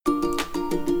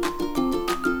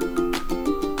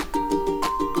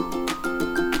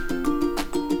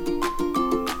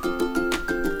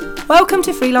Welcome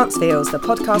to Freelance Feels, the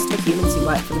podcast for humans who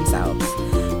work for themselves.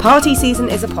 Party season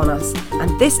is upon us,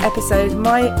 and this episode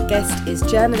my guest is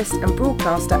journalist and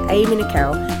broadcaster Amy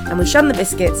Nicol, and we shun the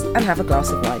biscuits and have a glass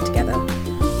of wine together.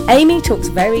 Amy talks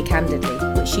very candidly,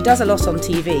 which she does a lot on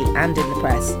TV and in the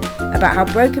press, about how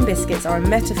broken biscuits are a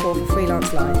metaphor for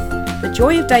freelance life, the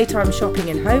joy of daytime shopping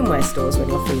in homeware stores when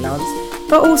you're freelance,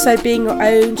 but also being your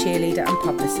own cheerleader and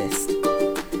publicist.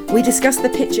 We discuss the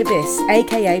pitch abyss,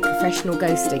 aka professional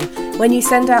ghosting, when you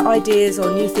send out ideas or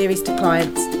new theories to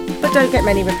clients, but don't get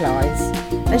many replies.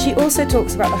 And she also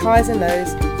talks about the highs and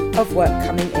lows of work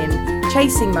coming in,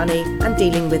 chasing money and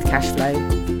dealing with cash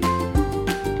flow.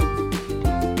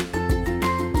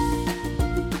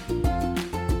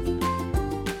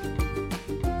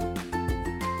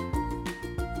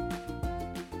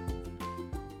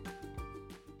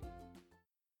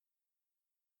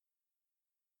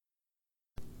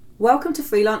 Welcome to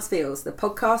Freelance Feels, the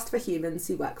podcast for humans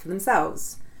who work for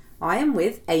themselves. I am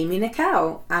with Amy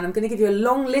Nicol, and I'm going to give you a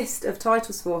long list of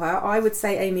titles for her. I would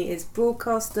say Amy is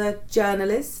broadcaster,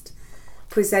 journalist,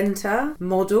 presenter,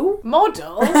 model.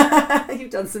 Model? You've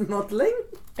done some modelling.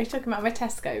 Are you talking about my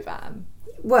Tesco van?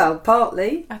 Well,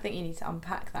 partly. I think you need to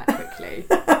unpack that quickly.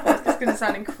 It's going to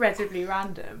sound incredibly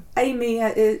random. Amy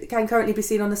can currently be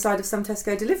seen on the side of some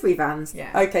Tesco delivery vans.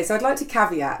 Yeah. Okay, so I'd like to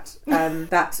caveat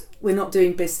that we're not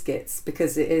doing biscuits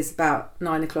because it is about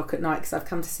 9 o'clock at night, because I've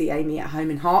come to see Amy at home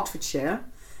in Hertfordshire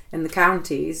in the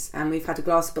counties, and we've had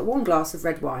one glass of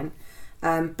red wine.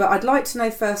 But I'd like to know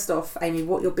first off, Amy,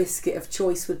 what your biscuit of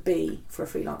choice would be for a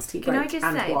freelance tea break and why. Can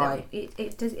I just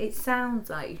say that it sounds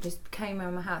like you just came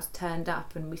around my house, turned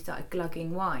up, and we started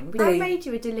glugging wine. I made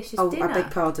you a delicious dinner. I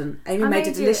beg pardon. Amy made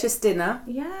a delicious dinner.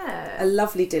 Yeah. A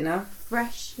lovely dinner.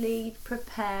 Freshly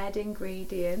prepared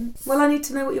ingredients. Well, I need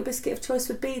to know what your biscuit of choice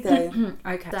would be, though.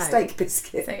 Okay. Steak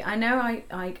biscuit. So I know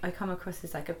I come across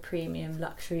as like a premium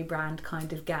luxury brand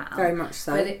kind of gal. Very much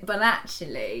so. But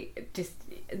actually, just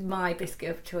my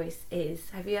biscuit of choice is,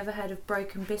 have you ever heard of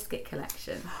Broken Biscuit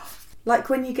Collection? Like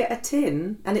when you get a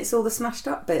tin and it's all the smashed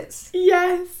up bits?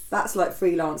 Yes. That's like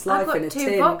freelance life in a tin. I've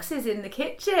got 2 boxes in the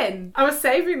kitchen. I was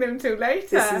saving them till later.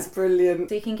 This is brilliant.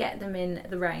 So you can get them in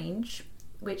the range,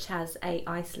 which has a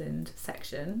Iceland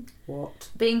section. What?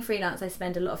 Being freelance, I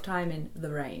spend a lot of time in the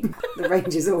rain. The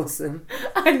range is awesome.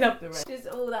 I love the range. Just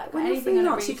all that. When you're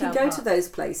freelance, you can go to those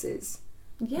places.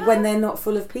 Yeah. When they're not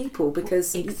full of people,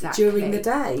 because during the day,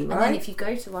 right? And then if you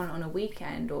go to one on a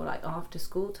weekend or like after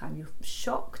school time, you're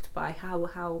shocked by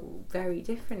how very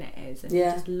different it is, and you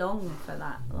just long for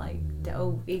that. Like,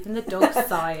 even the dog's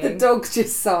sighing. The dog's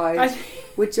just sighed.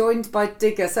 We're joined by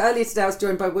Digger. So earlier today I was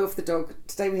joined by Wilf the dog.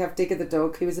 Today we have Digger the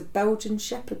dog, who is a Belgian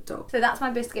Shepherd dog. So that's my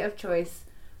biscuit of choice.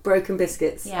 Broken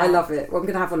biscuits. Yeah. I love it. Well, I'm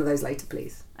going to have one of those later,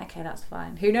 please. Okay, that's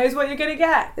fine. Who knows what you're going to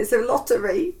get? It's a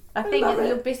lottery. I think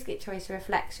your biscuit choice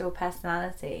reflects your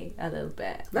personality a little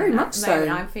bit. Very much so.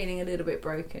 I'm feeling a little bit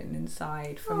broken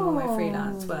inside from all my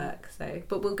freelance work.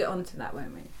 But we'll get on to that,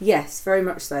 won't we? Yes, very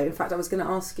much so. In fact, I was going to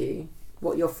ask you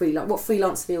what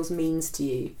freelance feels means to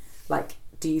you. Like,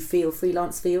 do you feel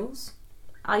freelance feels?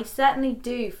 I certainly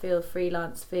do feel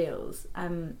freelance feels.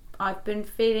 I've been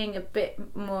feeling a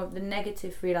bit more of the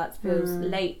negative freelance feels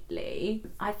lately.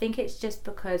 I think it's just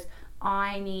because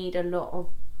I need a lot of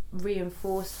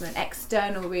reinforcement,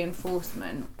 external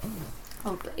reinforcement.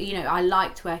 I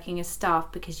liked working as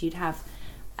staff because you'd have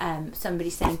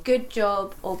somebody saying good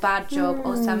job or bad job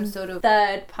or some sort of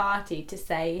third party to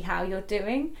say how you're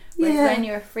doing. Whereas when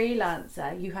you're a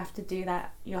freelancer, you have to do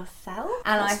that yourself.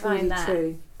 And I find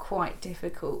really that quite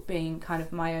difficult, being kind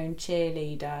of my own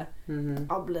cheerleader,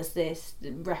 publicist,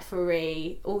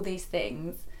 referee, all these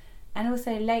things. And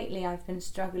also lately I've been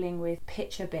struggling with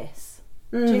pitch abyss.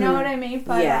 Do you know what I mean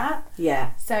by that?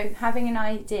 Yeah. So having an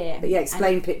idea. But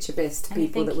explain pitch abyss to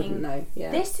people that wouldn't know.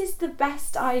 Yeah. This is the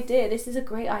best idea. This is a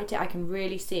great idea. I can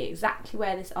really see exactly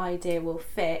where this idea will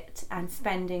fit, and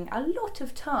spending a lot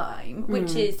of time,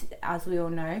 which is, as we all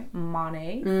know,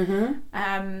 money.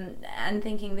 And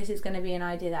thinking this is going to be an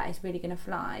idea that is really going to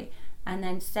fly, and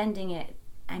then sending it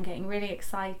and getting really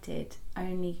excited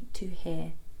only to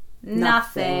hear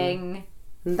nothing.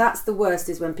 And that's the worst,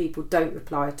 is when people don't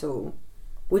reply at all.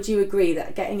 Would you agree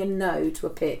that getting a no to a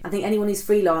pitch, I think anyone who's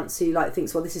freelance who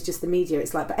thinks, well, this is just the media,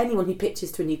 it's like, but anyone who pitches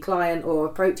to a new client or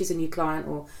approaches a new client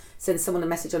or sends someone a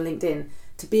message on LinkedIn,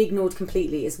 to be ignored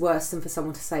completely is worse than for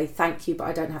someone to say, thank you, but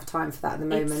I don't have time for that at the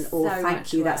moment, or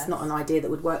thank you, that's not an idea that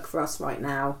would work for us right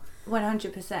now.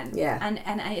 100%. Yeah. And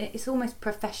it's almost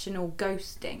professional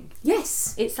ghosting.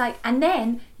 Yes. It's like, and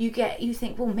then you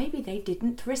think, well, maybe they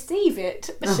didn't receive it.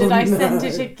 Should I send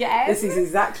it again? This is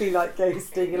exactly like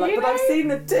ghosting. You're like, but I've seen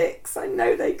the ticks. I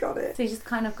know they got it. So you just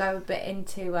kind of go a bit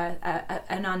into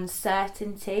an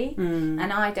uncertainty.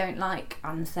 And I don't like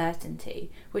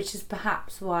uncertainty, which is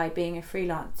perhaps why being a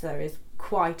freelancer is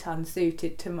quite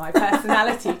unsuited to my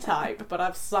personality type. But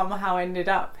I've somehow ended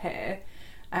up here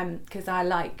because I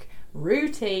like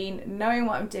routine, knowing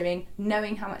what I'm doing,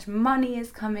 knowing how much money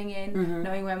is coming in,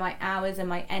 knowing where my hours and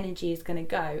my energy is going to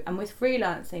go. And with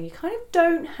freelancing, you kind of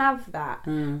don't have that,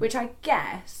 which I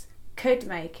guess could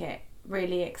make it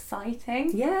really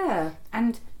exciting. Yeah.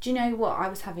 And do you know what? I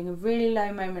was having a really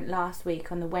low moment last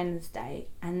week on the Wednesday,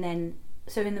 and then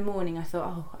so in the morning I thought,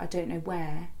 oh, I don't know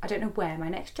where my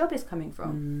next job is coming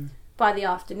from. By the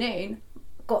afternoon,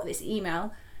 got this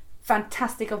email,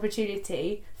 fantastic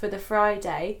opportunity for the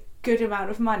Friday, good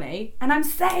amount of money, and I'm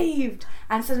saved.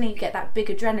 And suddenly you get that big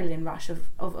adrenaline rush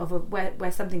of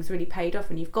where something's really paid off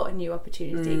and you've got a new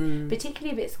opportunity,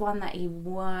 particularly if it's one that you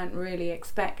weren't really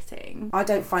expecting. I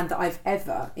don't find that I've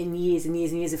ever, in years and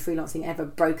years and years of freelancing, ever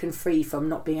broken free from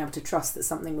not being able to trust that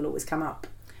something will always come up.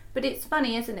 But it's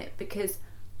funny, isn't it? Because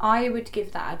I would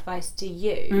give that advice to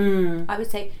you. I would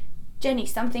say, Jenny,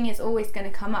 something is always going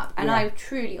to come up. And I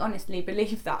truly, honestly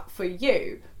believe that for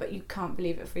you, but you can't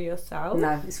believe it for yourself.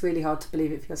 No, it's really hard to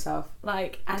believe it for yourself.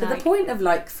 And the point of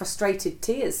frustrated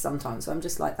tears sometimes. So I'm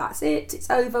just like, that's it, it's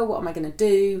over, what am I going to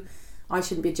do? I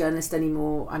shouldn't be a journalist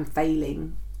anymore, I'm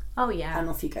failing. Oh yeah. And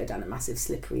off you go down a massive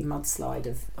slippery mudslide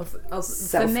of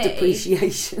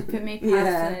self-depreciation. For me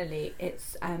personally,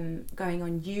 it's going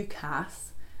on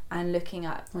UCAS and looking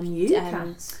up on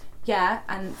UCAS.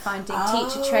 And finding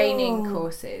teacher training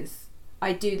courses.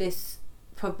 I do this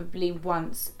probably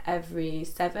once every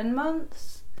 7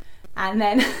 months. And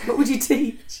then what would you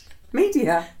teach?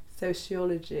 Media?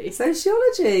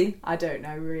 Sociology. I don't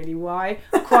know really why.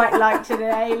 Quite liked it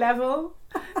at A-level.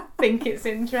 Think it's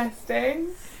interesting.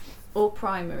 Or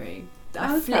primary.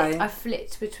 I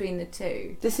flipped between the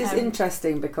two. This is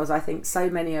interesting because I think so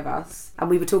many of us, and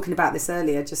we were talking about this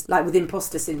earlier, just like with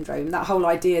imposter syndrome, that whole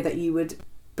idea that you would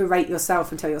berate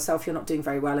yourself and tell yourself you're not doing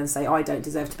very well and say, I don't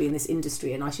deserve to be in this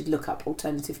industry and I should look up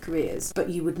alternative careers. But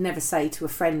you would never say to a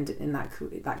friend in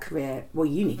that career, well,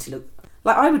 you need to look...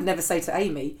 Like, I would never say to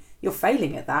Amy, you're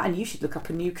failing at that and you should look up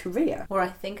a new career. Or I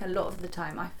think a lot of the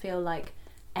time I feel like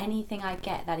anything I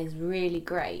get that is really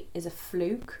great is a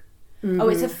fluke. Oh,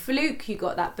 it's a fluke you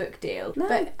got that book deal. No.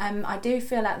 But I do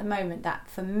feel at the moment that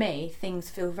for me things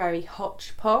feel very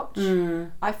hodgepodge.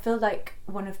 I feel like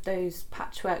one of those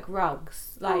patchwork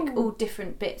rugs, like all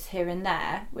different bits here and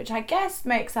there, which I guess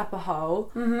makes up a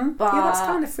whole. But yeah, that's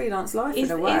kind of freelance life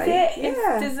in a way. Is it?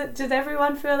 Yeah. Does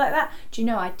everyone feel like that? Do you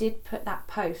know, I did put that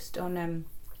post on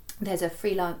there's a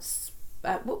freelance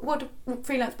what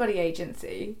freelance body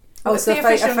agency. What's the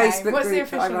official Facebook What's group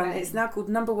the official name? It's now called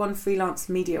Number One Freelance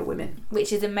Media Women,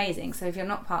 which is amazing. So if you're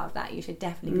not part of that, you should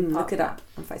definitely be part of that. Look it up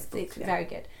on Facebook. It's very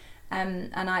good.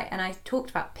 And I talked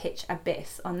about Pitch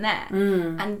Abyss on there.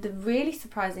 And the really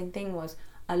surprising thing was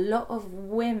a lot of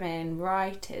women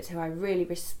writers who I really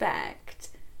respect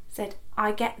said,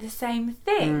 I get the same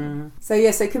thing.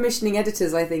 So commissioning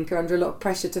editors, I think, are under a lot of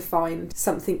pressure to find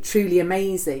something truly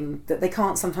amazing, that they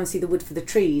can't sometimes see the wood for the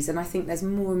trees. And I think there's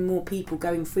more and more people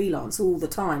going freelance all the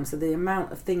time. So the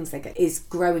amount of things they get is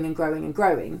growing and growing and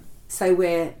growing. So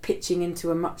we're pitching into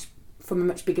from a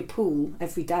much bigger pool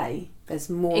every day. There's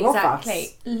more of us.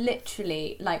 Exactly.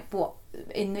 Literally, like what?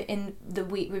 In the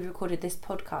week we recorded this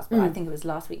podcast, but I think it was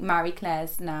last week, Marie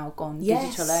Claire's now gone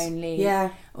digital only.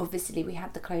 Yeah. Obviously we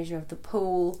had the closure of the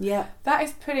pool. Yeah. That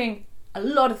is putting a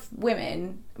lot of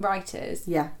women writers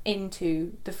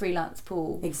into the freelance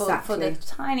pool for the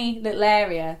tiny little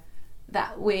area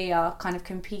that we are kind of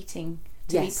competing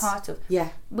to be part of.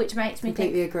 Yeah. Which makes me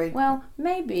completely think, agree. Well,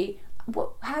 maybe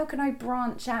how can I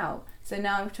branch out? So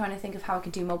now I'm trying to think of how I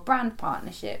can do more brand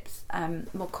partnerships,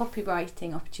 more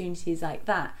copywriting opportunities like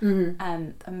that.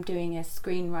 I'm doing a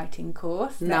screenwriting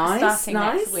course starting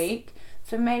next week.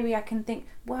 So maybe I can think,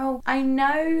 well, I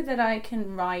know that I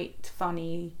can write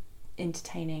funny,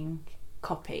 entertaining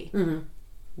copy.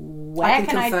 I can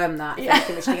confirm that if any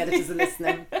commissioning editors are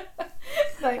listening.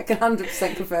 I can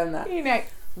 100% confirm that. You know,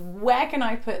 where can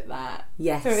I put that?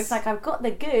 Yes. So it's like I've got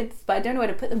the goods, but I don't know where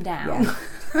to put them down. Yeah.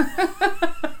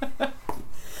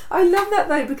 I love that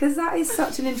though, because that is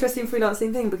such an interesting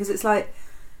freelancing thing, because it's like,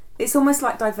 it's almost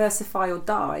like diversify or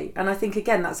die. And I think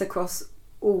again that's across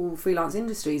all freelance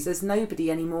industries. There's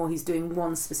nobody anymore who's doing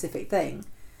one specific thing.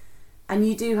 And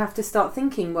you do have to start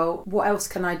thinking, well, what else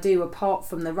can I do apart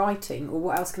from the writing, or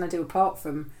what else can I do apart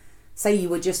from, say you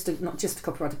were not just a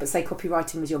copywriter, but say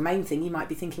copywriting was your main thing, you might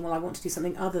be thinking, well, I want to do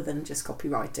something other than just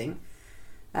copywriting.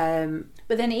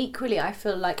 But then equally, I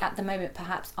feel like at the moment,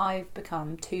 perhaps I've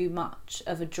become too much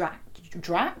of a drac. A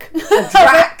drac.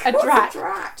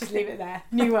 Just leave it there.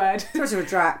 New word. What's a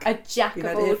drac? A jack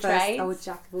of all trades. Oh, a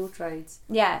jack of all trades.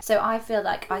 Yeah. So I feel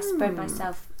like I spread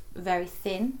myself very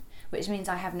thin, which means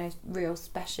I have no real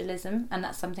specialism, and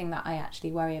that's something that I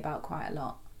actually worry about quite a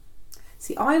lot.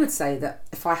 See, I would say that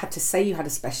if I had to say you had a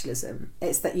specialism,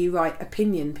 it's that you write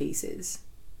opinion pieces,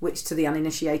 which to the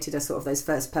uninitiated are sort of those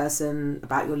first person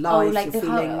about your life, your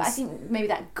feelings. I think maybe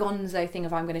that gonzo thing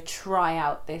of I'm going to try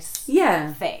out this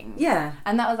thing. Yeah.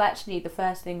 And that was actually the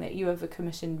first thing that you ever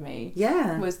commissioned me.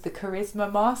 Yeah. Was the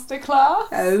Charisma Masterclass.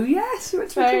 Oh, yes. You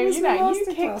went to a Charisma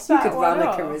Masterclass. You could run a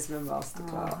Charisma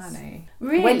Masterclass. Oh, honey.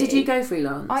 Really? When did you go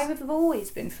freelance? I have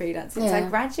always been freelance since I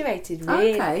graduated,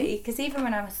 really. Because even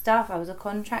when I was staff, I was a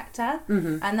contractor.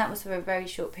 Mm-hmm. And that was for a very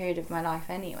short period of my life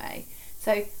anyway.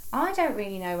 So I don't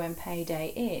really know when payday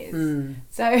is.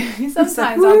 So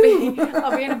sometimes I'll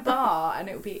be in a bar and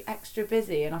it'll be extra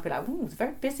busy, and I'll be like, "Ooh, it's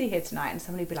very busy here tonight," and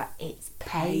somebody will be like, "It's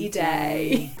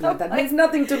payday." That means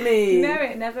nothing to me. No,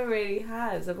 it never really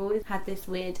has. I've always had this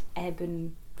weird ebb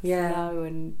and flow.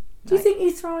 And do you think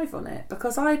you thrive on it?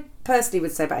 Because I personally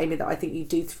would say about Amy that I think you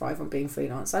do thrive on being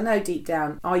freelance. I know deep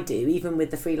down I do, even with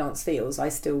the freelance feels. I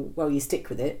still, you stick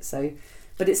with it. So.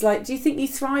 But it's like, do you think you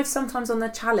thrive sometimes on the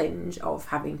challenge of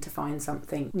having to find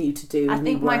something new to do? I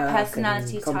think my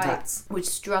personality type would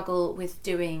struggle with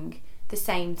doing the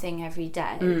same thing every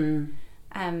day,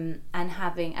 and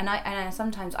I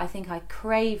sometimes I think I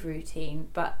crave routine,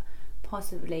 but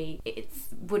possibly it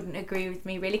wouldn't agree with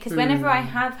me really, because whenever I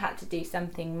have had to do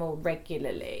something more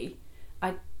regularly,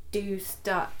 I do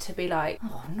start to be like,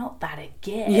 oh, not that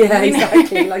again. Yeah,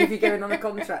 exactly. Like if you're going on a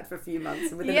contract for a few months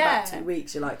and within about 2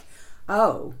 weeks you're like,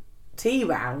 oh, tea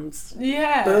rounds.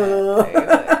 Yeah.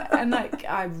 And like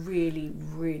I really,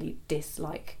 really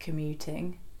dislike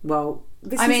commuting. Well,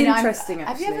 this is interesting,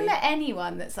 actually. Have you ever met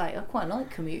anyone that's like, I quite like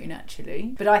commuting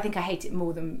actually, but I think I hate it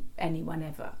more than anyone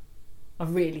ever. I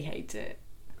really hate it.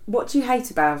 What do you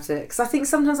hate about it? Because I think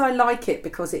sometimes I like it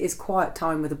because it is quiet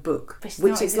time with a book,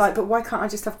 which is like, but why can't I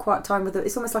just have quiet time with it?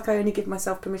 It's almost like I only give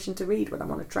myself permission to read when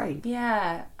I'm on a train.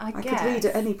 Yeah, I could read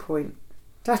at any point.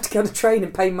 I have to get on a train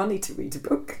and pay money to read a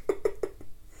book.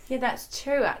 Yeah, that's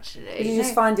true, actually. Would you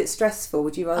just find it stressful?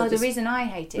 Would you rather the reason I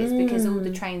hate it is because all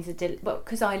the trains are...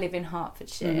 because I live in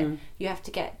Hertfordshire, you have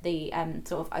to get the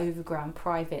sort of overground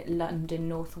private London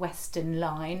North Western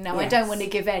line. Now, I don't want to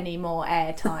give any more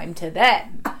airtime to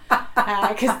them,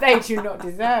 because they do not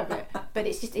deserve it. But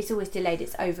it's always delayed.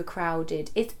 It's overcrowded.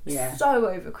 It's so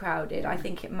overcrowded. I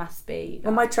think it must be.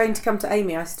 On my train to come to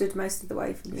Amy, I stood most of the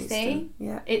way from Euston. See?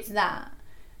 Yeah. It's that.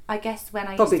 I guess when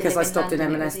I probably used to because I stopped in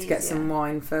M&S to get some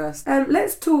wine first.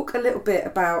 Let's talk a little bit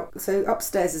about. So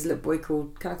upstairs is a little boy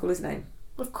called. Can I call his name?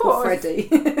 Of course, Freddie.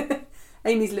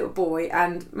 Amy's little boy,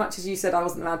 and much as you said I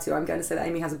wasn't allowed to, I'm going to say that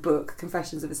Amy has a book,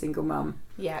 Confessions of a Single Mum.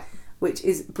 Yeah. Which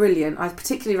is brilliant. I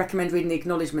particularly recommend reading the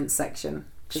acknowledgements section.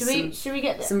 Should we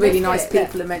get this? Some really nice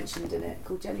people are mentioned in it,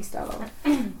 called Jenny Stallard.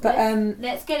 But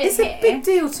let's get it. It's a big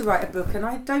deal to write a book, and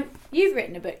I don't. You've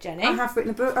written a book, Jenny. I have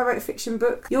written a book. I wrote a fiction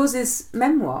book. Yours is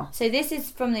memoir. So this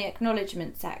is from the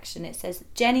acknowledgements section. It says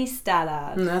Jenny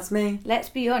Stallard. That's me. Let's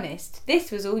be honest.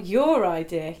 This was all your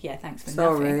idea. Yeah, thanks for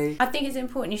nothing. I think it's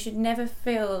important. You should never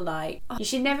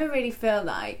really feel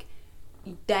like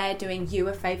they're doing you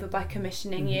a favour by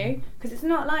commissioning you, because it's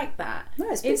not like that. No,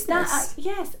 it's business.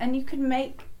 Yes, and you can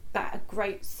make that a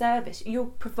great service. You're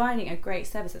providing a great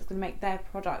service that's going to make their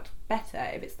product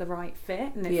better if it's the right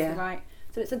fit and it's the right.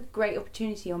 So it's a great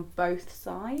opportunity on both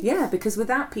sides. Yeah, because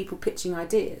without people pitching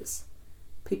ideas,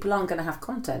 people aren't going to have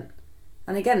content.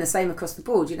 And again, the same across the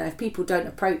board. You know, if people don't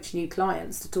approach new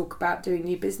clients to talk about doing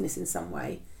new business in some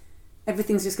way,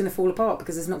 everything's just going to fall apart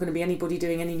because there's not going to be anybody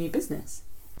doing any new business.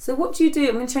 So what do you do?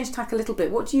 I'm going to change tack a little bit.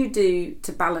 What do you do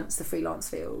to balance the freelance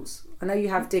feels? I know you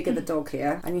have Digger the dog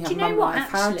here and you have Mum Life.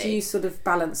 How do you sort of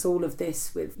balance all of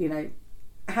this with, you know,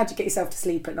 how do you get yourself to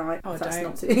sleep at night? Oh, that's don't.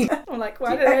 Not too... I'm like,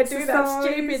 why did I do that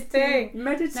stupid thing?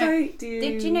 Meditate? Do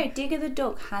you know Digger the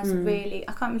dog has really...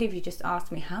 I can't believe you just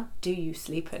asked me, how do you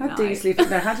sleep at night? How do you sleep at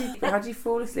night? How do you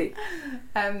fall asleep?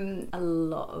 A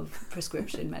lot of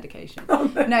prescription medication.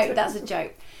 No, that's a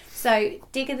joke. So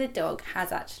Digger the dog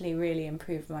has actually really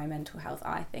improved my mental health,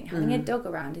 I think. Having a dog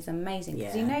around is amazing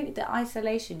because you know the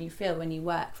isolation you feel when you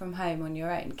work from home on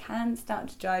your own can start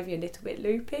to drive you a little bit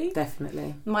loopy.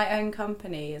 Definitely. My own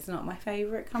company is not my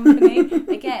favourite company.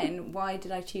 Again, why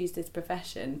did I choose this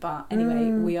profession? But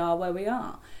anyway, we are where we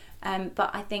are.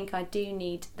 But I think I do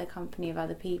need the company of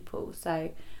other people. So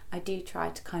I do try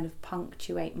to kind of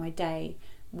punctuate my day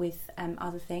with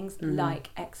other things like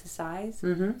exercise.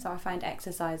 So I find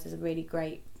exercise is a really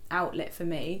great outlet for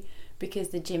me because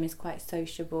the gym is quite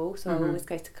sociable. So I always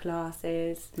go to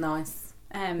classes. Nice.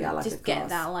 I like just get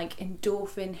that like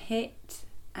endorphin hit.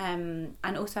 And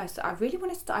also, so I really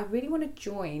want to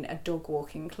join a dog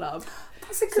walking club.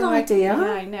 That's a good idea.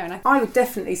 Yeah, I know. And I would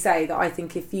definitely say that I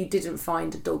think if you didn't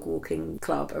find a dog walking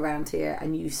club around here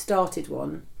and you started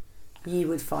one, you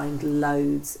would find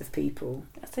loads of people.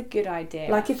 That's a good idea.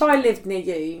 Like if I lived near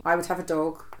you, I would have a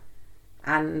dog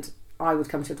and I would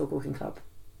come to a dog walking club.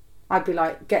 I'd be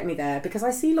like, get me there, because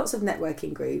I see lots of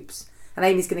networking groups, and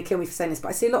Amy's going to kill me for saying this, but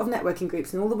I see a lot of networking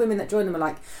groups and all the women that join them are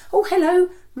like, oh, hello,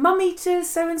 mummy to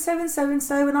so-and-so and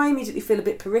so-and-so, and I immediately feel a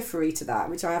bit periphery to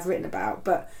that, which I have written about,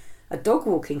 but a dog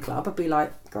walking club, I'd be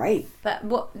like, great. But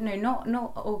what? No,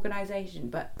 not organisation,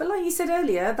 but like you said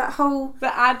earlier, that whole the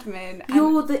admin.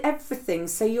 You're the everything.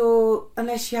 So you're,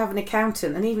 unless you have an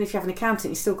accountant, and even if you have an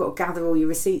accountant, you still got to gather all your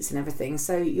receipts and everything.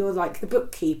 So you're like the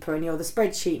bookkeeper, and you're the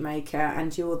spreadsheet maker,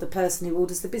 and you're the person who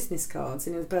orders the business cards,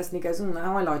 and you're the person who goes, oh, the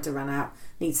highlighter ran out,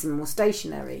 needs some more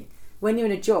stationery. When you're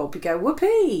in a job, you go,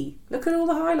 whoopee! Look at all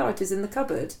the highlighters in the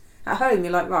cupboard. At home,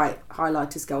 you're like, right,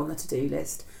 highlighters go on the to-do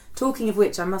list. Talking of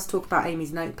which, I must talk about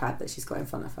Amy's notepad that she's got in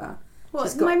front of her.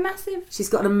 What, my massive... She's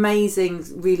got an amazing,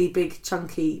 really big,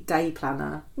 chunky day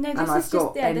planner. No,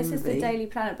 this is the daily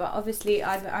planner, but obviously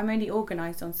I'm only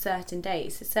organised on certain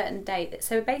days. A certain day.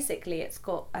 So basically it's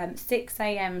got 6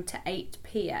 a.m. to 8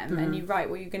 p.m. and you write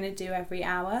what you're going to do every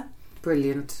hour.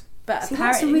 Brilliant. But see,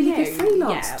 apparently, that's a really good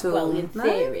freelance tool. Well,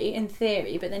 in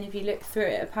theory, but then if you look through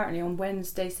it, apparently on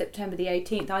Wednesday, September the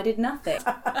 18th, I did nothing.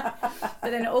 But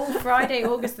then all Friday,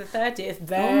 August the 30th,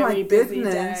 very busy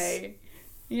day.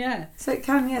 Yeah. So it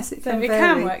can, yes, it can vary. It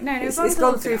can work. No, it's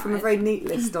gone through from a very neat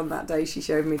list on that day she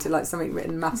showed me to like something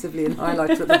written massively in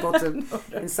highlighter at the bottom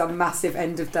in some massive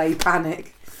end of day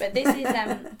panic. But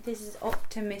this is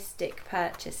optimistic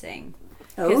purchasing.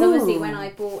 Because obviously when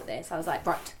I bought this, I was like,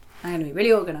 right, I'm going to be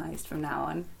really organised from now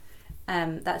on.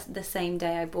 That's the same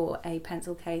day I bought a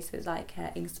pencil case with like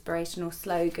an inspirational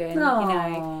slogan,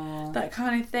 that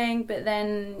kind of thing. But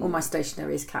then... all my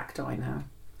stationery is cacti now.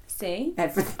 See?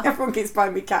 Everyone keeps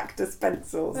buying me cactus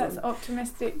pencils. That's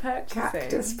optimistic purchasing.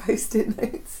 Cactus post-it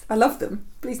notes. I love them.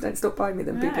 Please don't stop buying me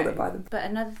them, people that buy them. But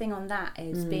another thing on that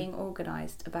is being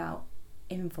organised about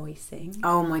invoicing.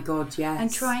 Oh my god, yes.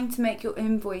 And trying to make your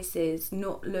invoices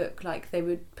not look like they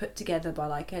were put together by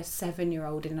like a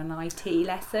 7-year-old in an IT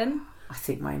lesson. I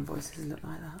think my invoices look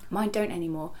like that. Mine don't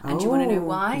anymore. And do you want to know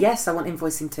why? Yes, I want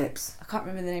invoicing tips. I can't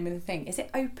remember the name of the thing. Is it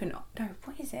Open? No,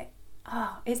 what is it?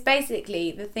 Oh, it's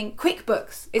basically the thing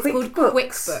QuickBooks. It's called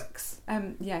QuickBooks.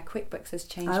 QuickBooks has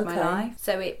changed my life.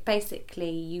 So it basically,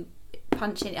 you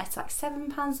punch in, it's like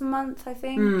 £7 a month, I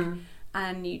think.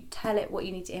 And you tell it what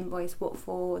you need to invoice, what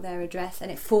for, their address,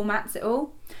 and it formats it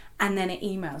all, and then it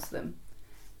emails them.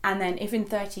 And then if in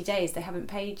 30 days they haven't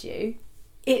paid you,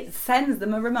 it sends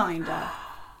them a reminder.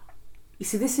 You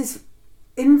see,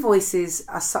 invoices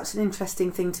are such an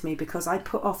interesting thing to me because I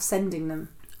put off sending them.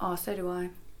 Oh, so do I.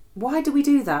 Why do we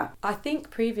do that? I think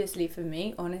previously for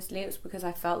me, honestly, it was because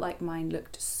I felt like mine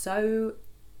looked so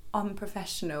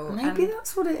unprofessional. Maybe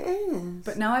that's what it is.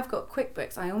 But now I've got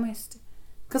QuickBooks, I almost...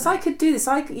 Because I could do this,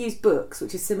 I could use Books,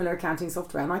 which is similar accounting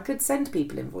software, and I could send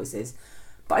people invoices,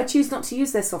 but I choose not to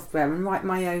use their software and write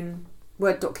my own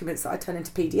Word documents that I turn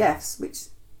into PDFs, which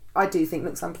I do think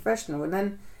looks unprofessional. And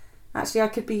then actually I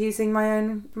could be using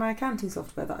my accounting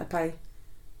software that I pay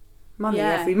money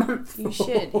every month for. You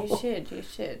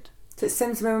should. So it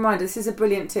sends them a reminder. This is a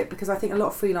brilliant tip because I think a lot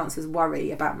of freelancers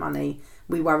worry about money.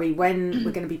 We worry when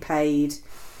we're going to be paid,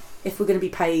 if we're going to be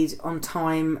paid on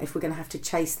time, if we're going to have to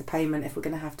chase the payment, if we're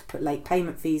going to have to put late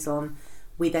payment fees on.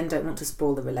 We then don't want to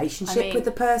spoil the relationship with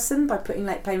the person by putting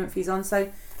late payment fees on.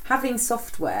 So having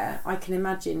software, I can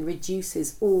imagine,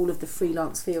 reduces all of the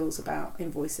freelance feels about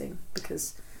invoicing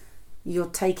because you're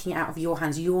taking it out of your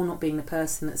hands. You're not being the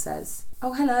person that says,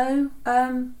 oh, hello,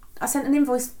 I sent an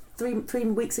invoice 3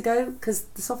 weeks ago, because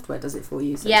the software does it for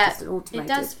you. So it's just automated. It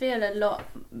does feel a lot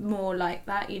more like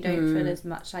that. You don't feel as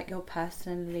much like you're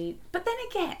personally... But then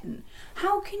again,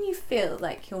 how can you feel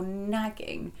like you're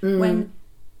nagging when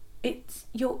it's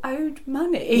your owed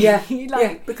money? Yeah,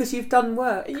 because you've done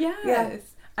work. Yes.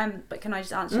 But can I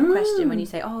just answer your question when you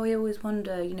say, oh, I always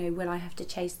wonder, will I have to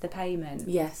chase the payment?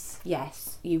 Yes.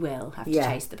 Yes, you will have to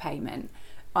chase the payment.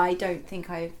 I don't think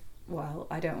I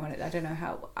don't want it. I don't know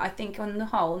how. I think on the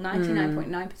whole,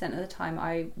 99.9% of the time,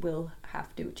 I will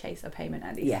have to chase a payment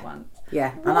at least once.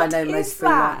 Yeah, and I know most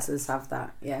freelancers have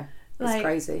that. Yeah, it's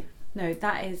crazy. No,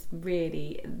 that is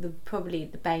really probably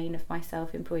the bane of my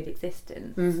self-employed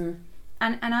existence. Mm-hmm.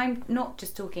 And I'm not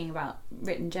just talking about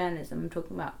written journalism. I'm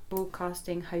talking about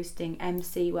broadcasting, hosting,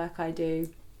 MC work I do,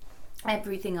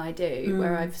 everything I do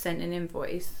where I've sent an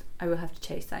invoice, I will have to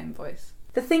chase that invoice.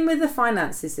 The thing with the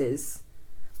finances is,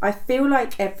 I feel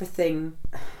like everything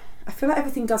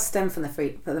does stem from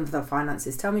the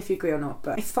finances. Tell me if you agree or not.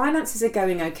 But if finances are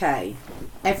going okay,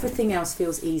 everything else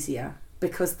feels easier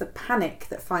because the panic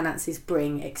that finances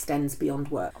bring extends beyond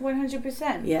work.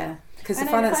 100%. Yeah, because the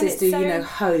finances do,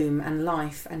 home and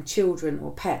life and children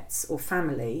or pets or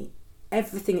family.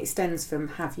 Everything extends from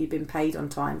have you been paid on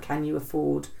time? Can you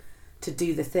afford to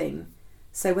do the thing?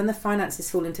 So when the finances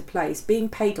fall into place, being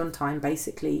paid on time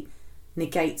basically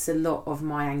negates a lot of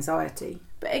my anxiety.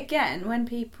 But again, when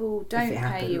people don't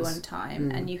pay you on time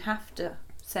and you have to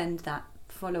send that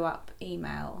follow-up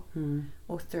email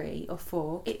or 3 or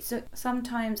 4, it's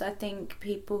sometimes I think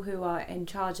people who are in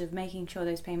charge of making sure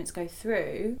those payments go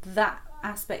through, that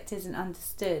aspect isn't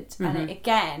understood, and it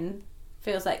again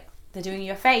feels like they're doing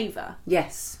you a favour.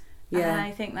 Yes. Yeah. And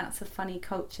I think that's a funny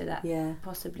culture that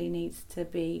possibly needs to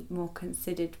be more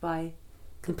considered by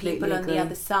people on the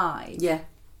other side. Yeah,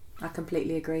 I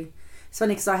completely agree. It's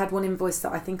funny because I had one invoice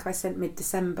that I think I sent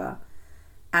mid-December,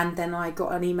 and then I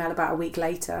got an email about a week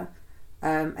later.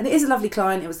 And it is a lovely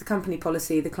client. It was the company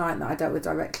policy. The client that I dealt with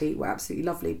directly were absolutely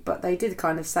lovely. But they did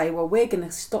kind of say, well, we're going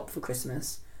to stop for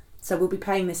Christmas, so we'll be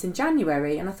paying this in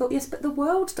January. And I thought, yes, but the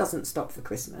world doesn't stop for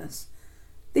Christmas.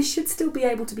 This should still be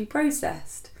able to be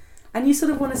processed. And you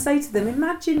sort of want to say to them,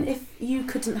 imagine if you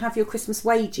couldn't have your Christmas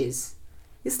wages.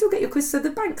 You'll still get your Christmas. So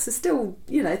the banks are still,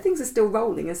 things are still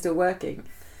rolling and still working.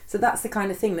 So that's the kind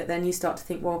of thing that then you start to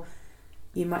think, well,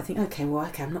 you might think, okay,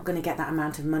 I'm not going to get that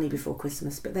amount of money before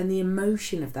Christmas. But then the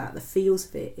emotion of that, the feels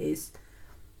of it is,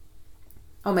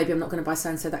 oh, maybe I'm not going to buy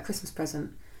so-and-so that Christmas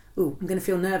present. Oh, I'm going to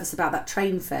feel nervous about that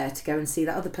train fare to go and see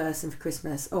that other person for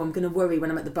Christmas. Oh, I'm going to worry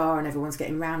when I'm at the bar and everyone's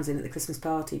getting rounds in at the Christmas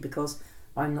party because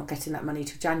I'm not getting that money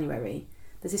till January.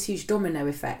 There's this huge domino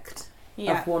effect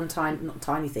of one time, not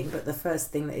tiny thing, but the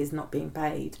first thing that is not being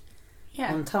paid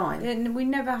on time. And we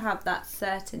never have that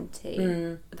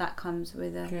certainty that comes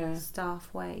with a staff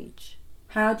wage.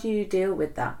 How do you deal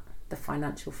with that, the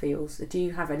financial feels? Do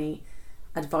you have any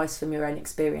advice from your own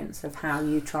experience of how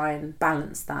you try and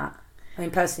balance that? I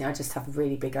mean, personally, I just have a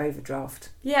really big overdraft.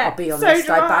 Yeah, I'll be honest,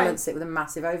 I balance it with a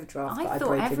massive overdraft. I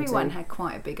thought everyone had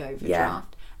quite a big overdraft. Yeah.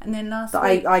 And then last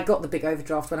week... I got the big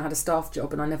overdraft when I had a staff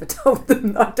job, and I never told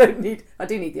them I do need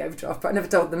the overdraft, but I never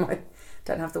told them I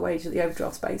don't have the wage that the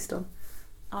overdraft's based on.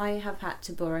 I have had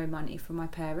to borrow money from my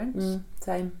parents.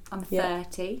 Same. I'm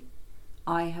 30.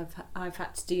 I've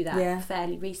had to do that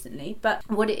fairly recently. But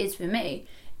what it is for me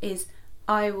is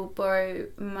I will borrow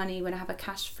money when I have a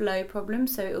cash flow problem.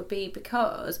 So it will be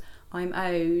because I'm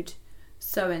owed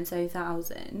so-and-so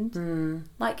thousand.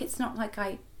 Like, it's not like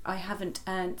I haven't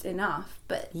earned enough,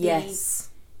 but it's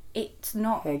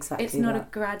not a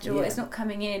gradual, it's not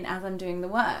coming in as I'm doing the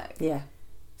work. Yeah.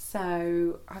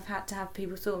 So I've had to have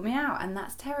people sort me out, and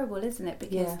that's terrible, isn't it?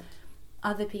 Because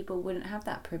other people wouldn't have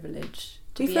that privilege.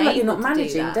 Do you feel like you're not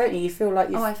managing, don't you? You feel like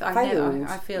you've failed.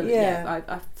 I feel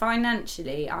I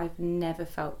financially, I've never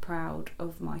felt proud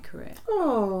of my career.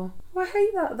 Oh, I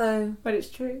hate that though. But it's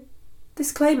true.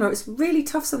 Disclaimer, it's really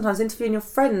tough sometimes interviewing your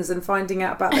friends and finding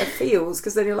out about their feels,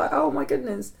 because then you're like, oh my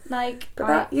goodness. Like,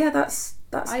 but that's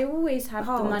I always have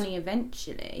hard. the money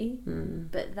eventually,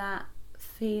 but that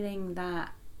feeling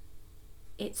that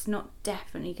it's not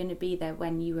definitely going to be there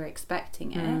when you were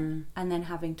expecting it, and then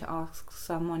having to ask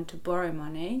someone to borrow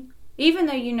money, even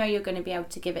though you know you're going to be able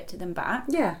to give it to them back.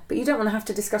 Yeah, but you don't want to have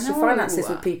to discuss your finances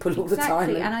with people all the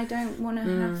time. And I don't want to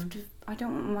have to. I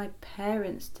don't want my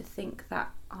parents to think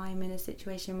that I'm in a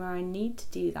situation where I need to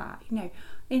do that.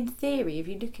 In theory, if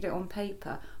you look at it on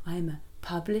paper, I'm a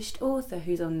published author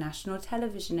who's on national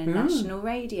television and national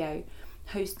radio,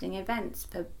 hosting events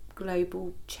for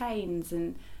global chains,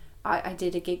 and I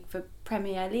did a gig for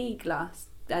Premier League at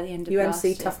the end of last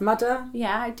year. UMC Tough Mudder.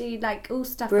 Yeah, I do all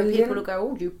stuff where people will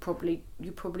go, oh, you're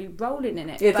probably rolling in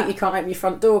it. You think you can't open your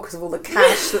front door because of all the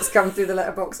cash that's come through the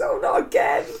letterbox. Oh, not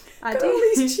again. Got all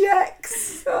these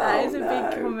checks. That is a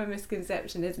big common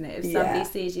misconception, isn't it? If somebody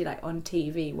sees you on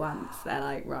TV once, they're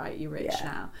like, right, you're rich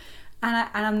now. And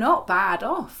I'm not bad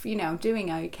off, I'm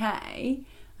doing okay.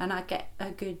 and I get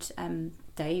a good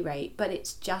day rate, but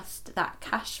it's just that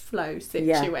cash flow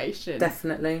situation. Yeah,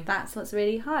 definitely. That's what's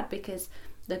really hard, because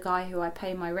the guy who I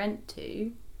pay my rent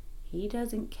to, he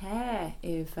doesn't care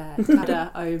if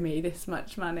Tada owe me this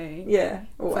much money. Yeah,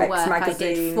 or for X work magazine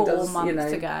I did 4 does,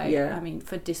 months ago. Yeah. I mean,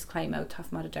 for disclaimer,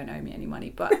 Tough Mudder don't owe me any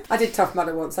money, but I did Tough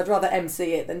Mudder once. I'd rather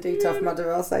MC it than do Tough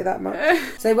Mudder, I'll say that much.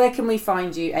 So where can we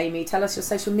find you, Amy? Tell us your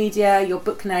social media, your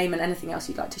book name, and anything else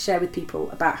you'd like to share with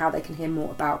people about how they can hear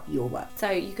more about your work.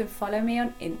 So you can follow me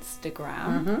on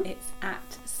Instagram. It's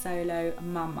at Solo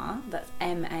Mama. That's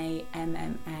MAMMA.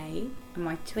 And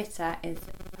my Twitter is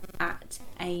at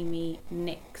Amy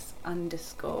Nix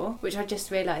 _ which I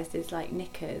just realised is like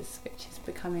knickers, which is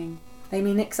becoming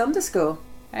Amy Nix _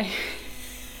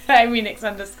 Amy Nix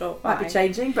 _ might be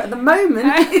changing, but at the moment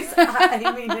it's at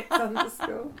Amy Nix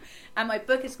 _ And my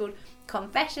book is called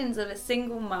Confessions of a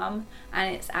Single Mum,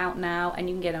 and it's out now, and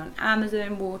you can get it on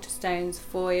Amazon, Waterstones,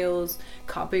 Foyles,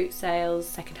 car boot sales,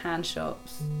 second-hand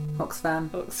shops. Oxfam,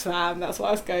 that's what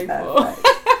I was going for.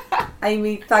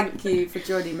 Amy, thank you for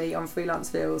joining me on Freelance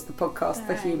Feels, the podcast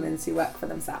for humans who work for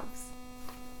themselves.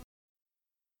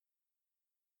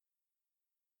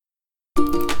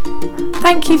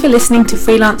 Thank you for listening to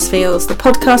Freelance Feels, the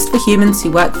podcast for humans who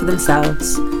work for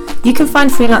themselves. You can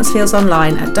find Freelance Feels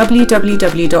online at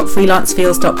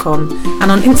www.freelancefeels.com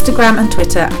and on Instagram and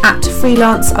Twitter at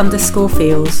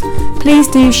freelance_feels. Please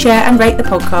do share and rate the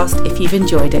podcast if you've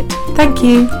enjoyed it. Thank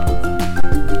you.